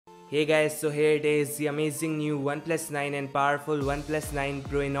Hey guys, so here it is, the amazing new OnePlus 9 and powerful OnePlus 9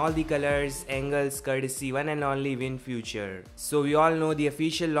 Pro in all the colors, angles, courtesy one and only WinFuture. So we all know the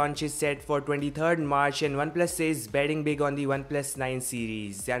official launch is set for 23rd March and OnePlus is betting big on the OnePlus 9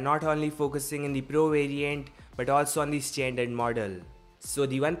 series. They are not only focusing in the Pro variant but also on the standard model. So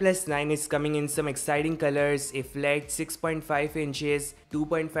the OnePlus 9 is coming in some exciting colors, a flat 6.5 inches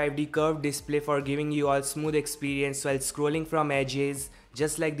 2.5D curved display for giving you all smooth experience while scrolling from edges,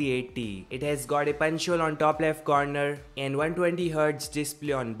 just like the 8T. It has got a punch hole on top left corner and 120Hz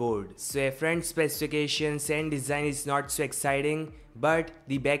display on board. So a front specifications and design is not so exciting, but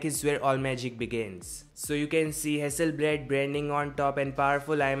the back is where all magic begins. So you can see Hassleblad branding on top and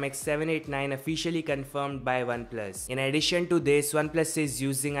powerful IMX789 officially confirmed by OnePlus. In addition to this, OnePlus is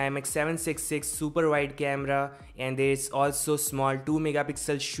using IMX766 super wide camera and there is also small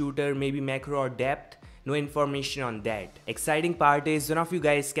 2-megapixel shooter, maybe macro or depth. No information on that. Exciting part is one of you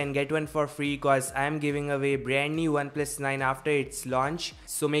guys can get one for free cause I am giving away brand new OnePlus 9 after its launch.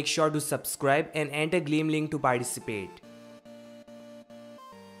 So make sure to subscribe and enter Gleam link to participate.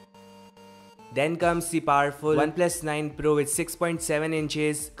 Then comes the powerful OnePlus 9 Pro with 6.7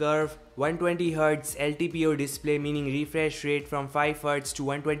 inches curved 120Hz LTPO display, meaning refresh rate from 5Hz to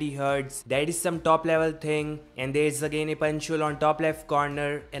 120Hz. That is some top level thing, and there is again a punch hole on top left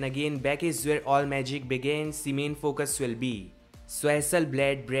corner, and again back is where all magic begins. The main focus will be. So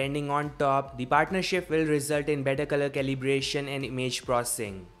Hassleblad branding on top. The partnership will result in better color calibration and image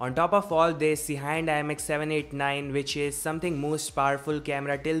processing. On top of all this, the high-end IMX789, which is something most powerful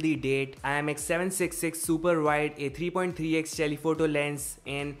camera till the date, IMX766 super wide, a 3.3x telephoto lens,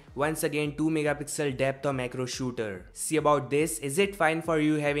 and once again 2-megapixel depth or macro shooter. See about this, is it fine for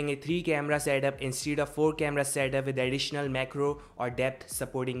you having a 3 camera setup instead of 4 camera setup with additional macro or depth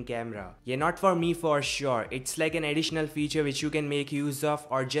supporting camera? Yeah, not for me for sure. It's like an additional feature which you can make use of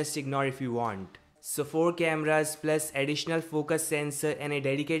or just ignore if you want. So 4 cameras plus additional focus sensor and a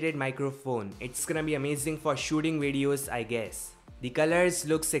dedicated microphone. It's gonna be amazing for shooting videos, I guess. The colors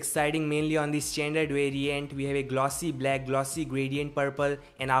looks exciting mainly on the standard variant. We have a glossy black, glossy gradient purple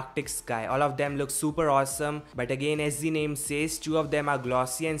and Arctic sky. All of them look super awesome, but again as the name says, 2 of them are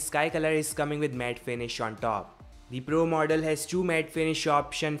glossy and sky color is coming with matte finish on top. The Pro model has 2 matte finish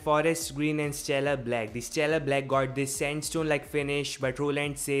option, forest green and stellar black. The stellar black got this sandstone like finish, but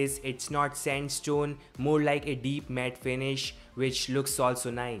Roland says it's not sandstone, more like a deep matte finish, which looks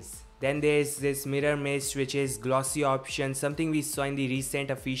also nice. Then there's this mirror mist, which is glossy option, something we saw in the recent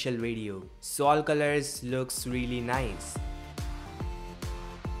official video. So all colors looks really nice.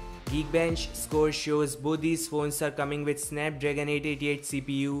 Geekbench score shows both these phones are coming with Snapdragon 888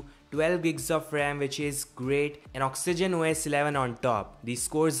 CPU, 12 gigs of RAM, which is great, and Oxygen OS 11 on top. The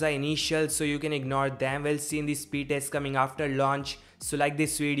scores are initial, so you can ignore them. We'll see in the speed test coming after launch. So like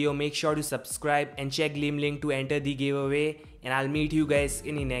this video, make sure to subscribe and check Gleam link to enter the giveaway, and I'll meet you guys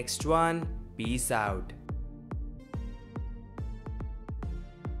in the next one. Peace out.